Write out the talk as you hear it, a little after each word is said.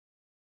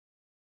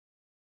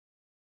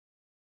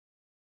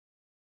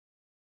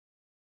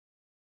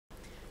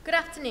Good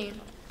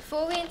afternoon.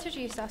 Before we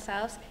introduce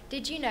ourselves,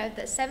 did you know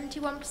that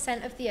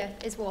 71% of the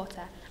Earth is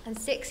water and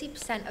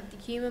 60% of the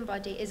human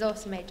body is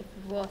also made up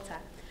of water?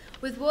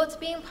 With water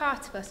being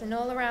part of us and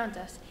all around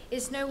us,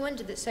 it's no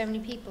wonder that so many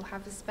people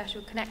have a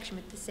special connection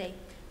with the sea.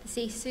 The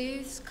sea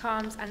soothes,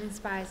 calms and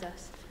inspires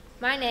us.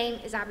 My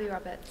name is Abby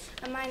Roberts.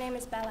 And my name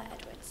is Bella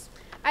Edwards.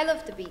 I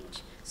love the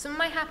beach. Some of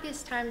my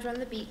happiest times were on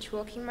the beach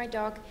walking my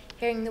dog,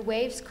 hearing the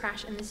waves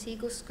crash and the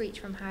seagulls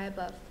screech from high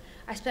above.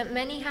 I spent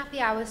many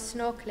happy hours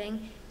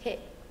snorkeling,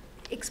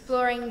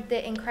 exploring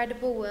the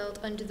incredible world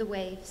under the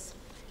waves,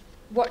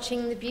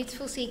 watching the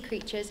beautiful sea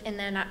creatures in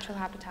their natural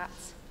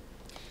habitats.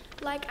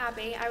 Like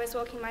Abby, I was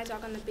walking my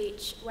dog on the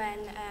beach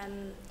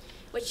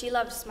which she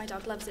loves. My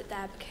dog loves it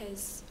there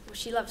because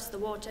she loves the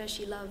water,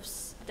 she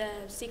loves the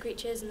sea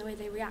creatures and the way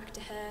they react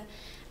to her,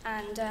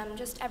 and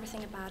just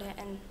everything about it,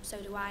 and so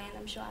do I, and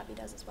I'm sure Abby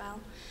does as well.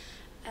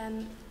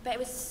 But it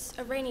was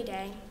a rainy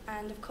day,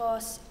 and of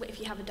course, if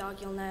you have a dog,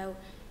 you'll know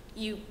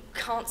you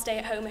can't stay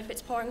at home if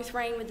it's pouring with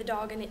rain with the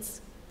dog, and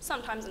it's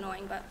sometimes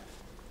annoying, but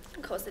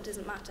of course it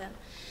doesn't matter.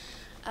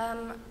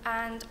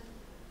 And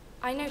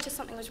I noticed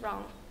something was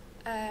wrong.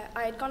 I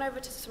had gone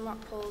over to some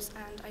rock pools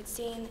and I'd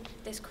seen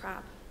this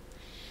crab.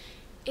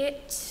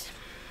 It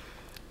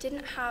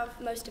didn't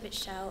have most of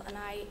its shell, and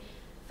I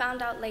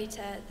found out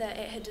later that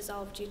it had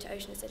dissolved due to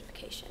ocean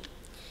acidification.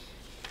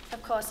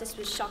 Of course, this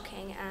was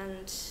shocking,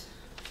 and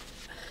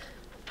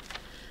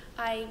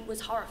I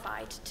was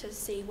horrified to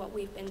see what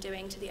we've been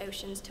doing to the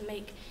oceans to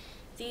make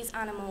these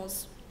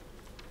animals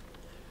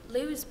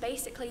lose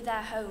basically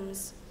their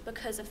homes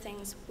because of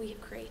things we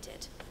have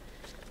created.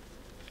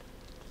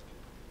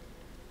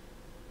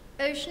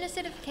 Ocean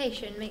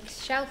acidification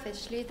makes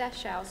shellfish lose their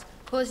shells,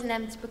 causing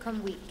them to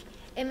become weak.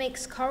 It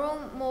makes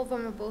coral more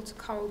vulnerable to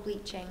coral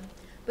bleaching.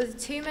 But the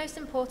two most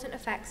important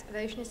effects of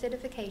ocean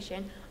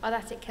acidification are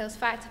that it kills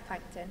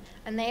phytoplankton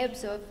and they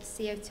absorb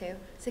CO2,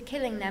 so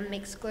killing them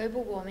makes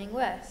global warming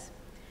worse.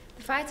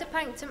 The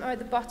phytoplankton are at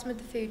the bottom of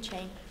the food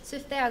chain, so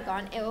if they are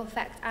gone, it will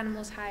affect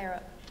animals higher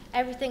up,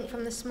 everything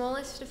from the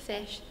smallest of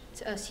fish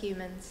to us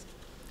humans.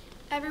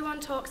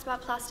 Everyone talks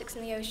about plastics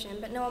in the ocean,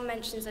 but no one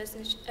mentions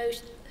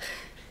ocean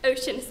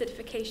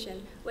acidification,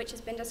 which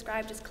has been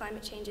described as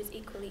climate change's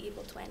equally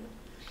evil twin.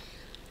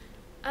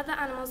 Other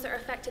animals that are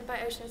affected by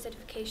ocean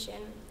acidification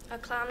are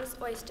clams,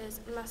 oysters,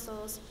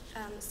 mussels,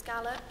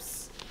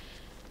 scallops,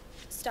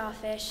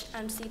 starfish,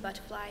 and sea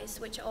butterflies,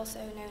 which are also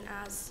known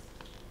as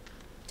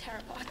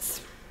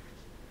pteropods.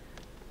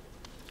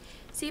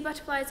 Sea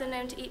butterflies are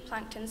known to eat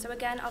plankton, so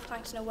again, our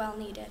plankton are well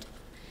needed.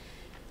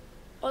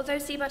 Although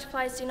sea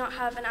butterflies do not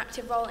have an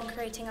active role in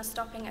creating or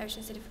stopping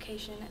ocean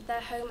acidification,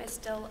 their home is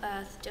still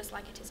Earth, just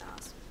like it is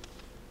ours.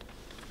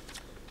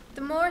 The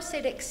more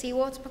acidic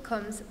seawater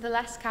becomes, the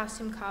less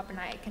calcium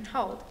carbonate it can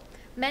hold.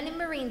 Many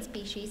marine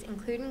species,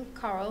 including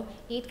coral,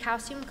 need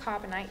calcium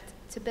carbonate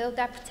to build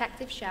their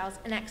protective shells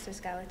and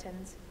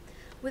exoskeletons.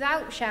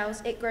 Without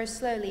shells, it grows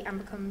slowly and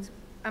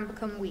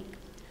become weak.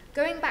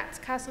 Going back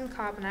to calcium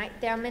carbonate,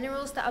 they are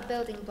minerals that are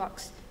building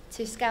blocks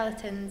to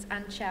skeletons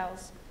and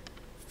shells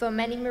for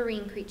many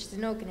marine creatures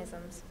and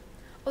organisms.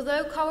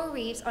 Although coral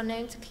reefs are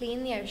known to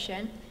clean the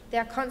ocean, they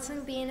are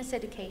constantly being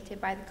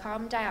acidified by the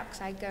carbon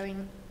dioxide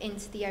going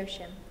into the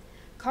ocean.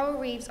 Coral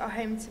reefs are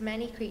home to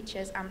many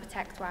creatures and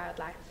protect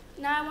wildlife.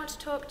 Now I want to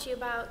talk to you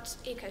about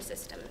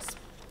ecosystems.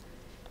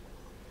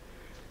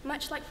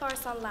 Much like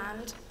forests on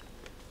land,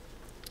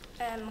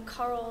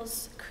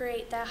 corals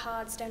create their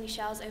hard, stony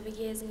shells over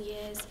years and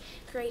years,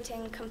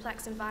 creating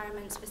complex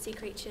environments for sea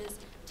creatures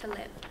to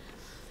live.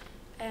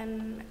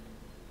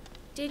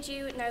 Did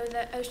you know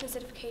that ocean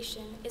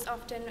acidification is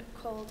often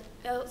called,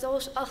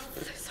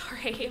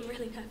 sorry, I'm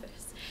really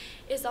nervous,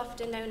 is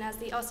often known as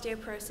the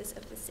osteoporosis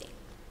of the sea?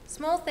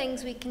 Small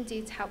things we can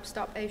do to help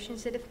stop ocean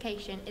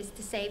acidification is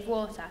to save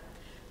water.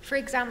 For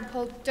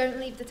example, don't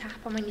leave the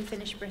tap on when you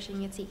finish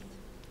brushing your teeth.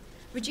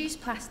 Reduce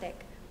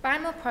plastic. Buy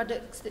more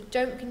products that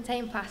don't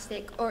contain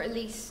plastic, or at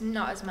least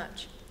not as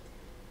much.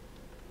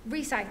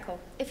 Recycle.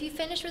 If you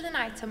finish with an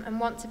item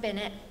and want to bin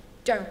it,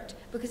 don't,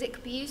 because it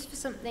could be used for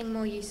something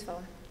more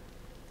useful.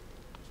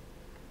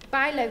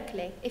 Buy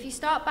locally. If you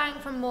start buying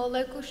from more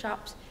local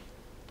shops,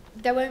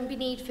 there won't be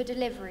need for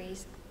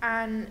deliveries,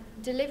 and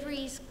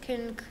deliveries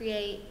can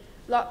create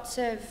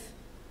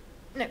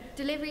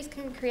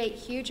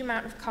huge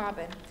amount of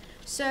carbon.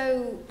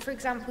 So, for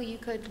example, you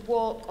could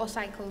walk or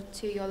cycle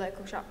to your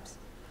local shops.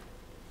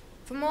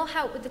 For more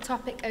help with the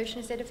topic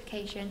ocean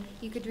acidification,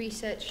 you could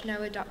research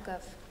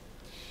NOAA.gov.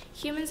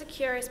 Humans are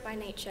curious by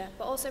nature,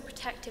 but also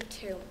protective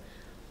too.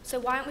 So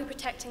why aren't we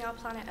protecting our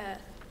planet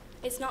Earth?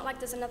 It's not like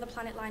there's another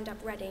planet lined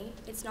up ready.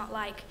 It's not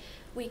like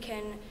we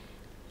can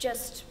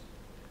just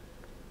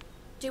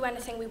do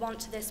anything we want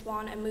to this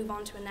one and move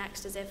on to a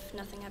next as if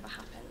nothing ever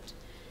happened.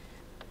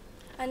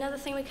 Another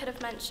thing we could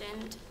have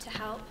mentioned to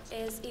help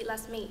is eat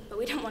less meat, but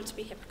we don't want to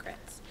be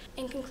hypocrites.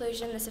 In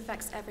conclusion, this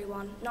affects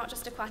everyone, not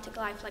just aquatic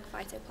life like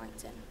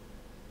phytoplankton.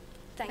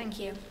 Thank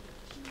you.